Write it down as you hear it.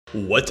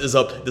What is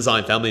up,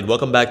 design family, and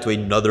welcome back to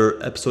another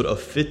episode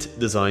of Fit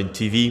Design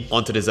TV.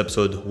 On today's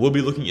episode, we'll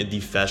be looking at the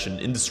fashion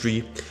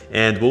industry,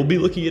 and we'll be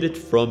looking at it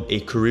from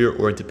a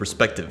career-oriented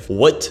perspective.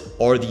 What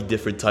are the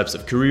different types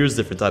of careers,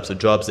 different types of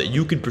jobs that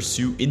you can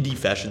pursue in the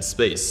fashion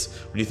space?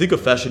 When you think of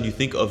fashion, you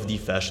think of the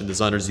fashion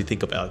designers, you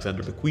think of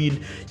Alexander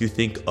McQueen, you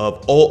think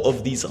of all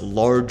of these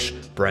large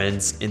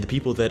brands and the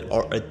people that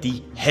are at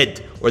the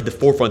head or at the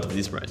forefront of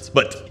these brands.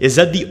 But is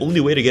that the only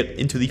way to get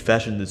into the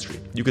fashion industry?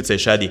 You could say,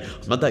 Shadi,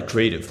 I'm not that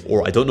creative,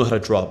 or I don't know how to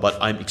draw, but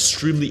I'm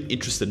extremely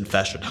interested in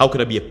fashion. How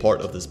can I be a part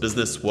of this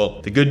business?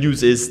 Well, the good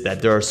news is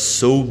that there are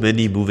so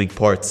many moving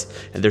parts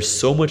and there's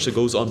so much that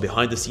goes on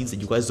behind the scenes that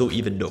you guys don't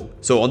even know.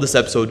 So on this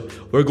episode,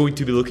 we're going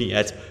to be looking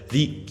at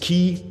the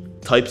key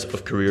types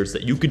of careers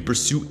that you can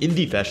pursue in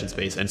the fashion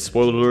space. And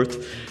spoiler alert,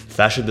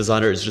 fashion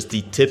designer is just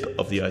the tip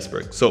of the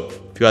iceberg. So if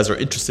you guys are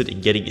interested in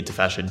getting into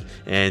fashion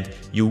and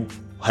you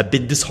have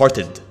been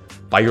disheartened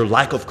by your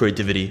lack of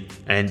creativity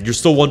and you're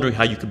still wondering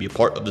how you can be a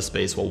part of the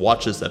space, well,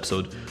 watch this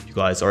episode. You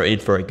guys are in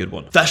for a good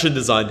one. Fashion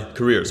design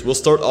careers. We'll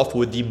start off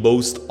with the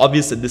most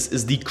obvious, and this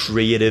is the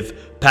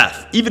creative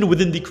path. Even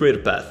within the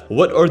creative path,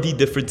 what are the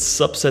different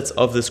subsets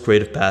of this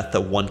creative path that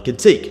one can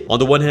take? On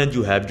the one hand,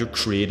 you have your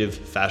creative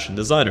fashion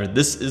designer.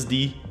 This is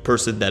the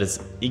person that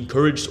is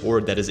encouraged or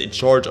that is in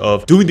charge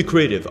of doing the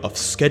creative, of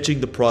sketching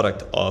the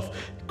product, of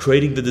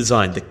creating the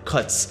design, the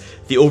cuts,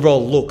 the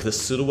overall look, the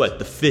silhouette,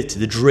 the fit,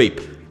 the drape.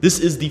 This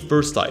is the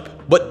first type,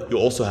 but you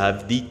also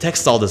have the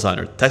textile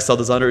designer. Textile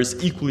designer is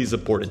equally as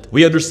important.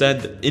 We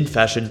understand in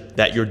fashion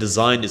that your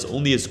design is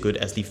only as good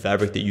as the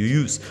fabric that you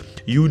use.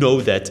 You know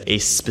that a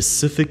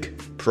specific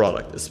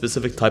product, a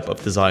specific type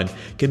of design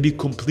can be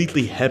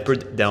completely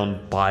hampered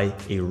down by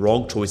a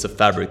wrong choice of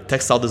fabric.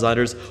 Textile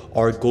designers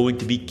are going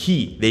to be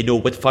key. They know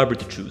what fiber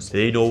to choose.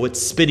 They know what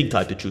spinning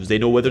type to choose. They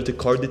know whether to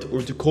card it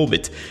or to comb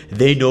it.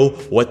 They know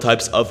what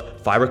types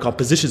of fiber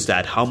compositions to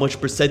add, how much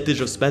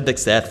percentage of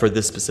spandex to add for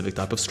this specific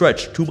type of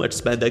stretch. Too much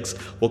spandex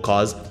will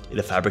cause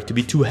the fabric to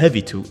be too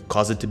heavy, to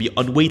cause it to be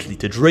unwieldy,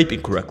 to drape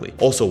incorrectly.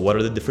 Also, what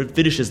are the different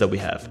finishes that we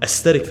have?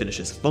 Aesthetic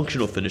finishes,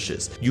 functional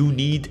finishes. You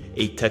need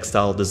a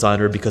textile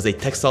designer because a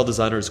textile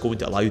designer is going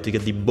to allow you to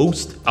get the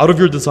most out of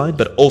your design,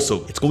 but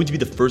also it's going to be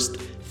the first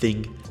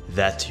thing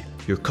that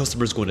your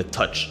customer is going to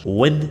touch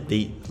when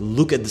they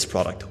look at this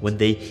product, when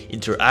they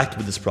interact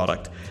with this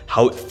product,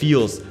 how it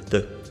feels,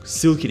 the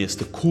silkiness,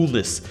 the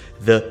coolness,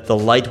 the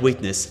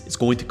lightweightness is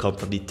going to come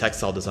from the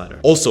textile designer.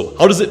 Also,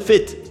 how does it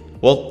fit?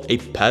 Well, a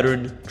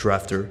pattern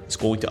drafter is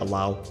going to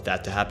allow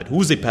that to happen.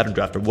 Who is a pattern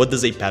drafter? What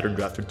does a pattern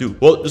drafter do?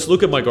 Well, just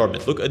look at my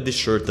garment. Look at this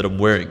shirt that I'm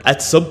wearing.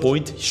 At some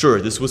point, sure,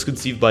 this was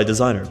conceived by a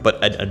designer,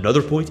 but at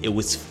another point, it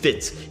was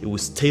fit, it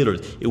was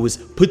tailored, it was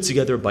put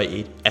together by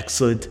an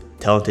excellent,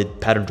 talented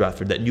pattern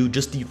drafter that knew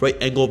just the right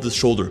angle of the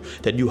shoulder,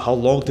 that knew how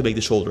long to make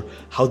the shoulder,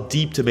 how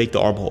deep to make the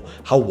armhole,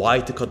 how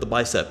wide to cut the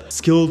bicep.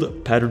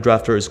 Skilled pattern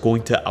drafter is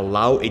going to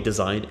allow a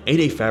design and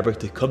a fabric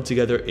to come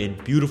together in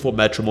beautiful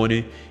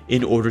matrimony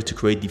in order to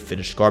create the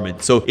finished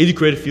garment. So in the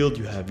creative field,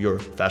 you have your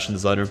fashion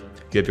designer,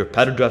 you have your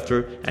pattern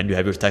drafter, and you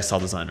have your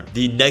textile designer.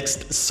 The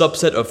next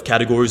subset of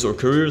categories or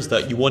careers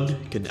that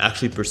one can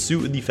actually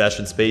pursue in the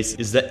fashion space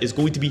is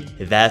going to be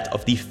that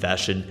of the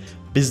fashion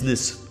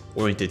business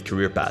oriented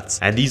career paths.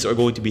 And these are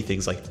going to be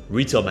things like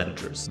retail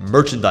managers,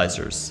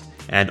 merchandisers,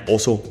 and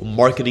also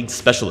marketing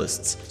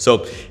specialists.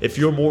 So if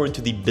you're more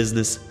into the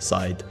business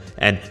side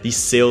and the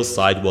sales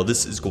side, well,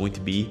 this is going to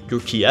be your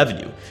key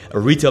avenue. A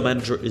retail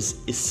manager is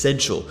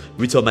essential.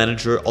 Retail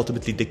manager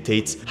ultimately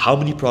dictates how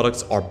many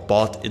products are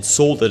bought and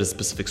sold at a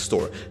specific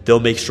store. They'll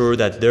make sure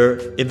that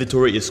their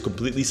inventory is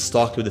completely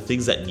stocked with the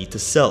things that need to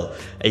sell.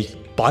 A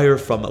buyer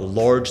from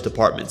large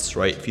departments,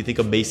 right? If you think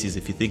of Macy's,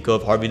 if you think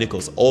of Harvey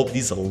Nichols, all of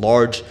these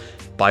large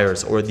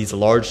buyers or these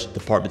large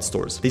department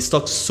stores, they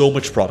stock so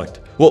much product.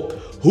 Well,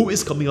 who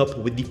is coming up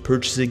with the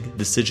purchasing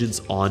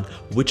decisions on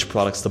which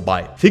products to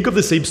buy? Think of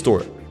the same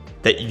store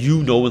that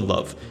you know and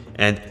love,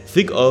 and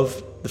think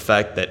of the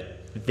fact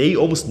that they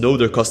almost know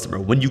their customer.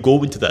 When you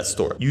go into that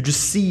store, you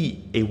just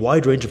see a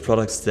wide range of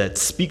products that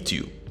speak to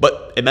you.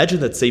 But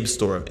imagine that same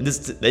store,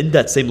 in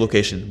that same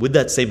location, with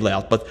that same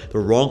layout, but the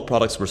wrong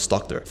products were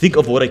stocked there. Think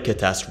of what a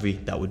catastrophe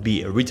that would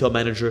be. A retail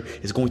manager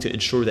is going to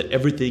ensure that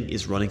everything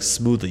is running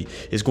smoothly,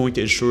 is going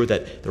to ensure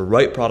that the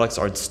right products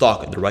are in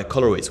stock in the right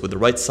colorways, with the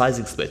right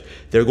sizing split.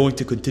 They're going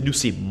to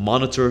continuously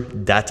monitor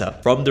data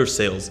from their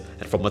sales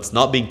and from what's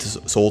not being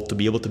sold to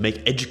be able to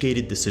make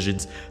educated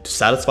decisions to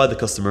satisfy the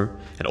customer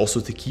and also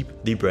to keep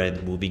the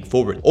brand moving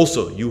forward.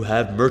 Also, you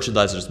have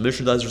merchandisers.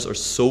 Merchandisers are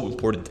so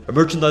important. A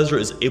merchandiser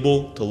is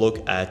able to look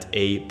at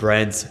a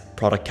brand's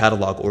product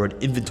catalog or an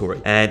inventory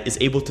and is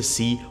able to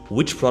see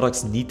which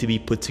products need to be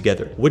put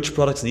together. Which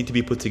products need to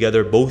be put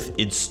together both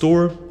in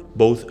store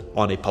both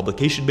on a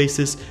publication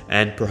basis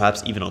and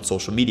perhaps even on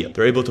social media.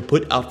 They're able to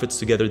put outfits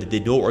together that they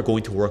know are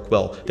going to work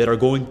well, that are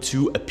going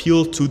to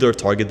appeal to their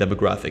target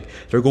demographic.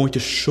 They're going to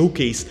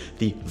showcase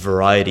the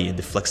variety and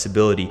the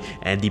flexibility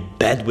and the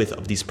bandwidth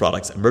of these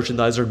products. A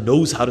merchandiser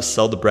knows how to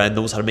sell the brand,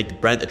 knows how to make the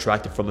brand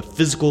attractive from a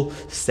physical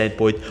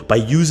standpoint by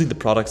using the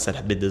products that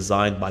have been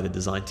designed by the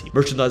design team.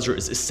 Merchandiser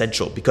is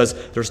essential because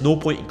there's no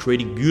point in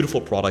creating beautiful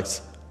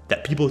products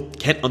that people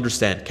can't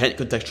understand, can't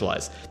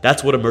contextualize.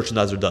 That's what a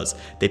merchandiser does.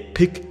 They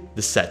pick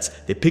the sets,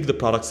 they pick the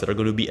products that are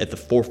going to be at the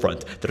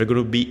forefront, that are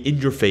going to be in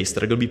your face,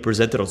 that are going to be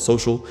presented on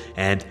social,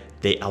 and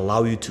they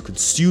allow you to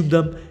consume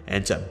them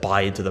and to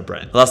buy into the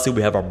brand. Lastly,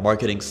 we have our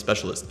marketing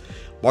specialist.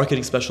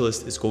 Marketing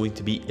specialist is going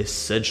to be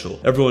essential.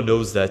 Everyone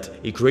knows that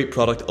a great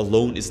product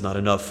alone is not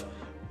enough.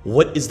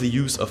 What is the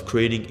use of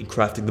creating and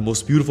crafting the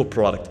most beautiful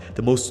product,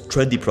 the most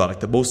trendy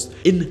product, the most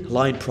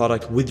in-line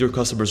product with your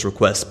customer's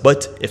requests,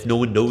 but if no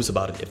one knows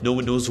about it, if no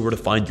one knows where to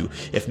find you,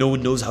 if no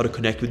one knows how to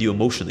connect with you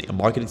emotionally, a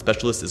marketing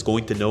specialist is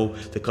going to know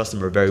the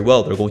customer very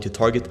well. They're going to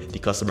target the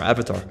customer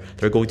avatar.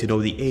 They're going to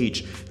know the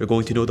age. They're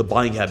going to know the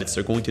buying habits.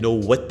 They're going to know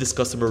what this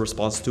customer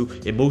responds to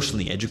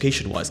emotionally,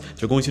 education-wise.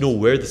 They're going to know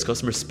where this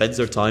customer spends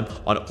their time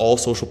on all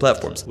social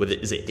platforms. Whether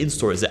is it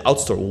in-store, is it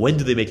out-store? When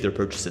do they make their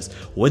purchases?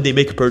 When they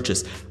make a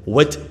purchase,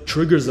 what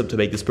triggers them to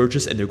make this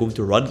purchase, and they're going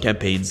to run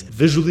campaigns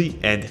visually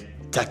and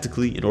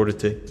tactically in order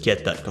to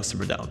get that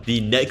customer down.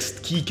 The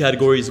next key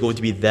category is going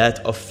to be that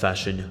of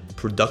fashion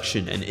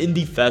production. And in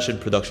the fashion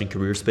production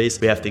career space,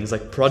 we have things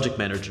like project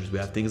managers, we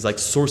have things like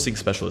sourcing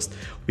specialists,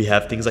 we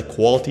have things like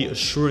quality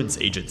assurance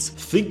agents.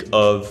 Think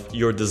of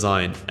your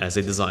design as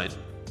a design,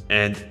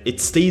 and it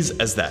stays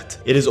as that.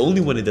 It is only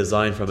when a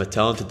design from a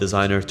talented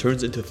designer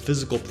turns into a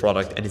physical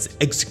product and is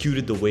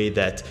executed the way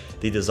that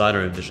the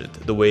designer envisioned,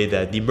 the way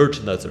that the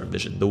merchandiser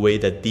envisioned, the way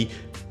that the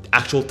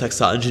actual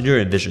textile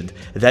engineer envisioned,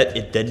 that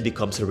it then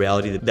becomes a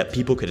reality that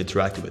people can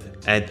interact with.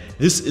 And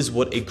this is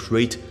what a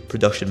great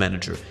production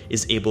manager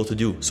is able to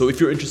do. So if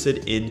you're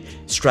interested in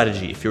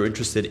strategy, if you're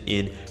interested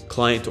in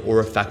client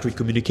or factory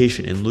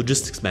communication and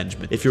logistics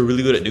management, if you're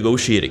really good at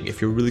negotiating,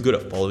 if you're really good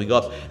at following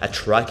up, at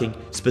tracking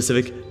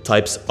specific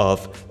types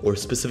of or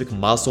specific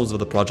milestones of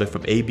the project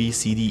from A, B,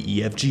 C, D,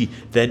 E, F, G,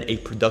 then a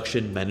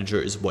production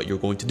manager is what you're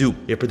going to do.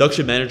 A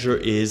production manager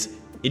is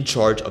in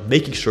charge of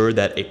making sure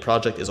that a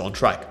project is on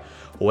track.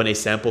 When a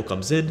sample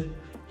comes in,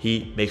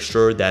 he makes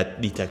sure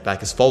that the tech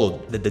pack is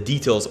followed, that the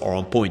details are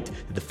on point,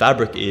 that the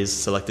fabric is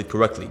selected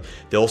correctly.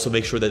 They also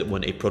make sure that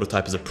when a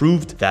prototype is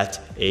approved, that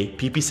a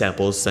PP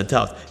sample is sent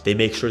out. They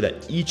make sure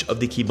that each of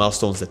the key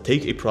milestones that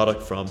take a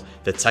product from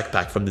the tech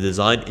pack, from the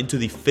design into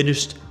the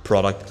finished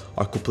product,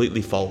 are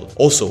completely followed.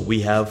 Also, we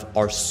have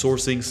our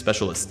sourcing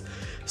specialist.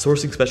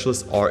 Sourcing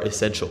specialists are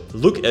essential.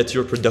 Look at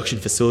your production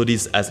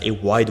facilities as a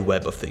wide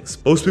web of things.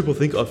 Most people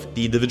think of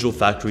the individual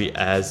factory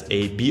as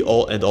a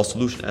be-all and all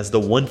solution, as the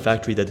one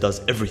factory that does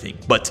everything.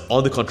 But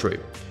on the contrary,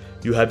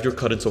 you have your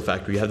cut and sew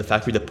factory, you have the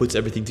factory that puts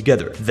everything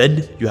together.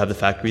 Then you have the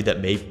factory that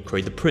may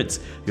create the prints.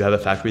 You have a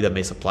factory that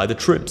may supply the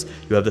trims.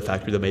 You have the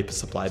factory that may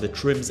supply the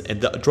trims and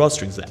the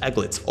drawstrings, the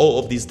aglets, all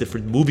of these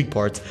different moving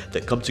parts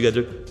that come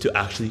together to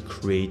actually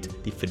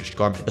create the finished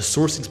garment. A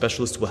sourcing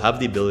specialist will have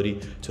the ability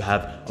to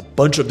have a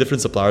bunch of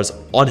different suppliers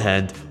on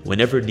hand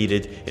whenever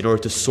needed in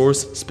order to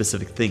source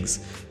specific things.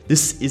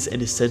 This is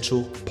an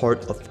essential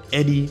part of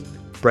any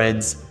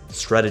brand's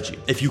strategy.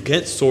 If you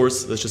can't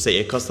source, let's just say,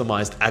 a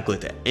customized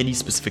aglet at any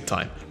specific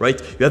time, right?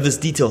 You have this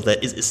detail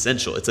that is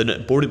essential. It's an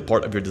important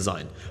part of your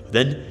design.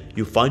 Then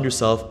you find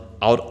yourself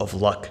out of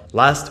luck.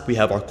 Last, we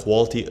have our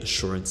quality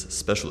assurance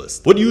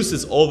specialist. What use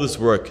is all this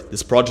work,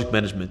 this project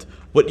management?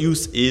 What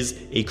use is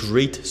a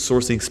great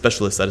sourcing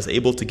specialist that is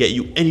able to get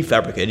you any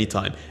fabric at any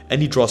time,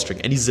 any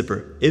drawstring, any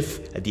zipper,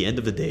 if at the end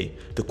of the day,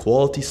 the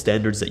quality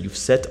standards that you've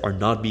set are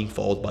not being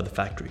followed by the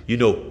factory? You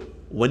know,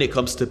 when it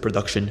comes to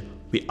production,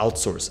 we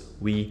outsource.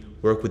 We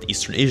work with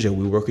Eastern Asia,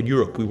 we work in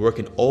Europe, we work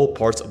in all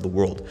parts of the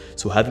world.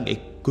 So having a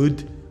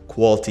good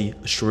quality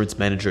assurance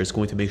manager is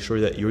going to make sure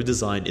that your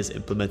design is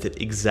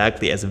implemented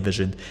exactly as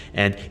envisioned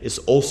and is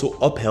also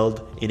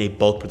upheld in a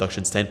bulk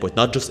production standpoint,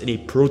 not just in a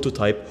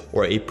prototype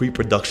or a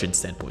pre-production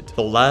standpoint.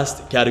 The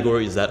last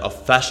category is that of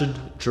fashion,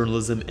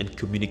 journalism, and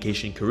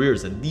communication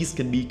careers. And these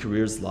can be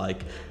careers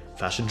like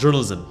fashion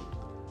journalism,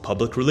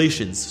 public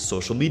relations,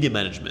 social media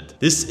management.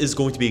 This is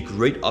going to be a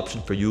great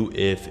option for you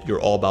if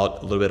you're all about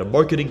a little bit of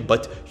marketing,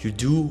 but you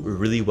do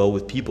really well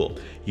with people.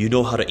 You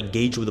know how to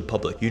engage with the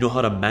public. You know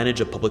how to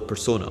manage a public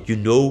persona. You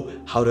know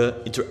how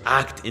to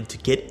interact and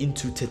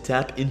to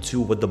tap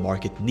into what the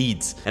market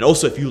needs. And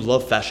also, if you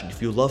love fashion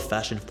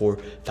for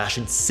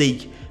fashion's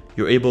sake,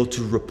 you're able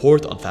to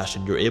report on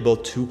fashion, you're able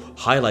to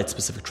highlight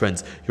specific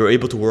trends, you're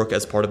able to work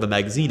as part of a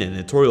magazine, an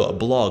editorial, a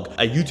blog,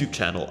 a YouTube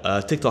channel,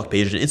 a TikTok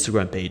page, an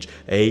Instagram page,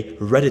 a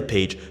Reddit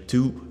page,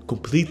 to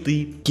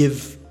completely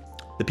give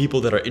the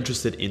people that are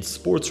interested in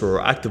sports or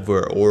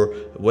activewear, or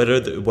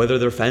whether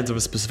they're fans of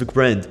a specific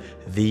brand,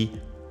 the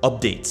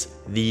updates,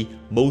 the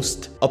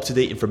most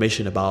up-to-date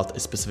information about a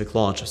specific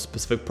launch, a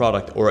specific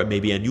product, or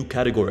maybe a new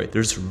category.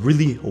 There's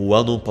really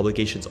well-known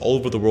publications all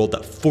over the world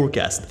that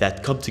forecast,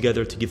 that come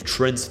together to give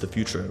trends to the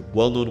future. A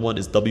well-known one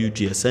is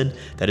WGSN,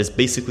 that is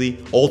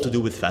basically all to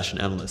do with fashion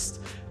analysts.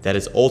 That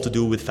is all to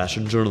do with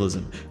fashion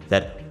journalism,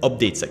 that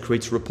updates, that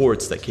creates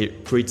reports, that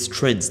creates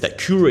trends, that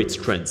curates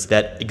trends,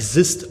 that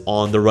exist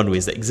on the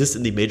runways, that exist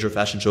in the major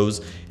fashion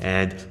shows,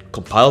 and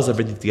compiles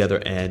everything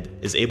together and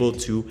is able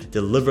to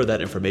deliver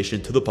that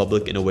information to the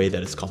public in a way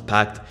that is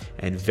compact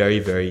and very,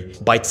 very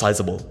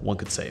bite-sizable, one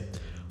could say.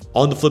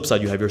 On the flip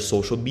side, you have your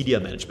social media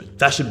management.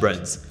 Fashion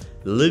brands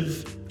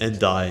live and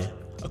die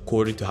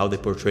according to how they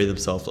portray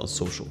themselves on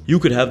social. You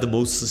could have the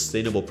most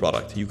sustainable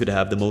product. You could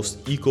have the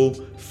most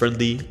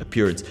eco-friendly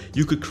appearance.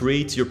 You could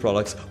create your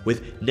products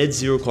with net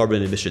zero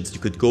carbon emissions. You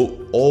could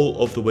go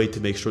all of the way to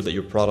make sure that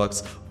your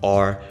products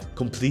are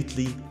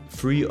completely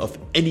free of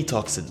any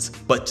toxins.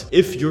 But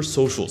if your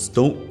socials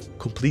don't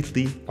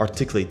completely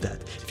articulate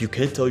that, if you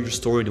can't tell your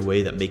story in a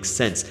way that makes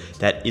sense,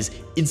 that is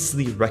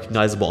instantly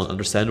recognizable and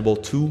understandable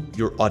to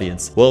your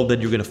audience, well,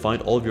 then you're going to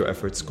find all of your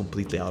efforts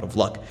completely out of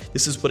luck.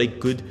 This is what a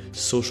good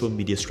social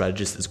media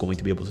strategist is going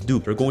to be able to do.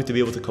 They're going to be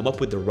able to come up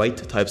with the right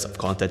types of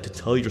content to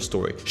tell your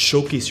story,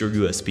 showcase your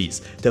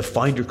USPs,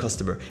 define your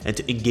customer, and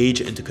to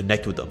engage and to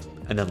connect with them.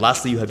 And then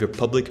lastly, you have your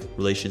public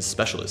relations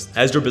specialist.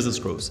 As your business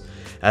grows,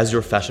 as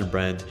your fashion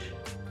brand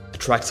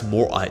attracts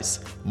more eyes.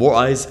 More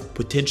eyes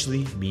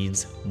potentially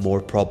means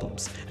more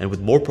problems. And with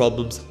more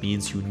problems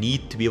means you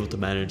need to be able to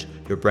manage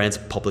your brand's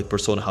public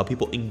persona, how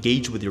people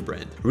engage with your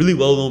brand. Really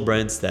well-known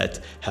brands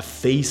that have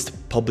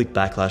faced public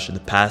backlash in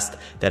the past,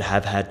 that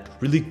have had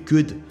really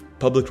good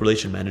public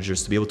relation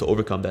managers to be able to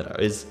overcome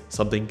that, is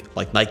something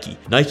like Nike.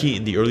 Nike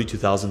in the early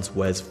 2000s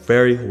was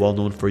very well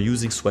known for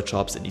using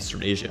sweatshops in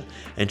Eastern Asia.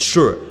 And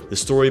sure, the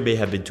story may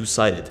have been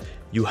two-sided.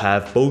 You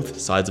have both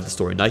sides of the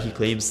story. Nike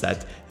claims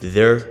that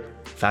their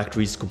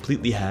factories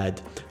completely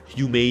had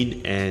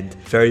humane and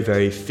very,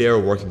 very fair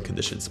working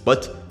conditions.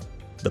 But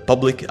the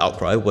public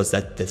outcry was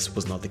that this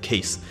was not the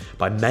case.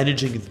 By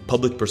managing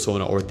public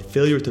persona, or the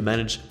failure to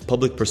manage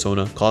public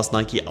persona, cost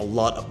Nike a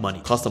lot of money,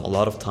 cost them a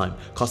lot of time,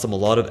 cost them a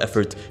lot of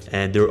effort,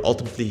 and they were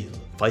ultimately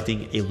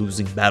fighting a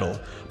losing battle.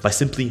 By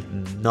simply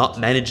not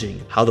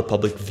managing how the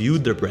public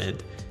viewed their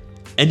brand,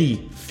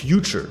 any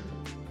future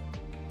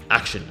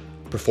action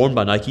performed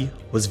by Nike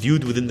was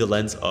viewed within the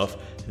lens of,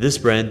 this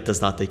brand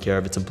does not take care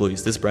of its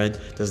employees. This brand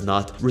does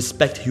not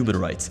respect human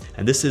rights.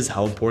 And this is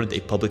how important a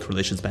public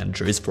relations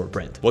manager is for a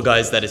brand. Well,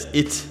 guys, that is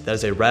it. That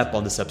is a wrap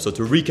on this episode.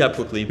 To recap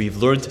quickly, we've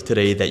learned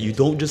today that you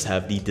don't just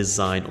have the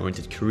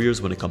design-oriented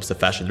careers when it comes to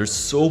fashion. There's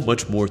so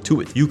much more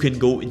to it. You can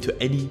go into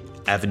any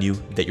avenue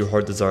that your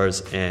heart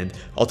desires, and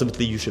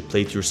ultimately you should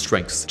play to your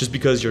strengths. Just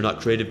because you're not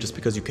creative, just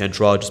because you can't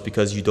draw, just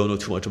because you don't know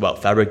too much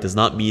about fabric does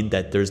not mean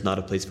that there's not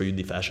a place for you in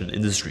the fashion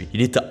industry. You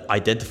need to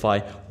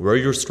identify where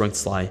your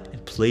strengths lie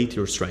and play to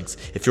your strengths.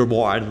 If you're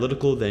more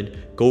analytical, then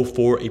go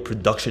for a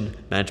production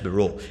management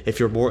role. If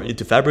you're more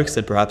into fabrics,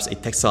 then perhaps a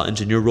textile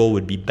engineer role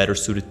would be better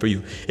suited for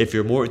you. If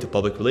you're more into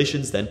public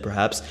relations, then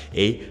perhaps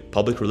a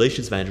public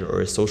relations manager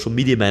or a social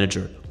media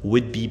manager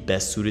would be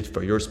best suited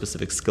for your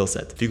specific skill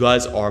set. If you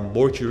guys are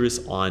more curious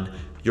on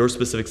your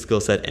specific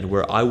skill set and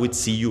where I would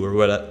see you or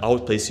where I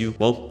would place you,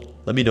 well,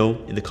 let me know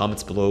in the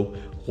comments below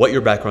what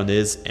your background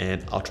is,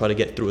 and I'll try to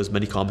get through as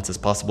many comments as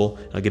possible,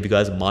 and I'll give you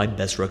guys my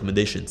best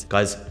recommendations.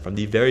 Guys, from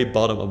the very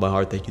bottom of my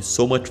heart, thank you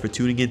so much for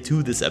tuning in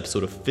to this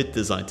episode of Fit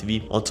Design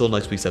TV. Until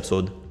next week's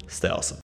episode, stay awesome.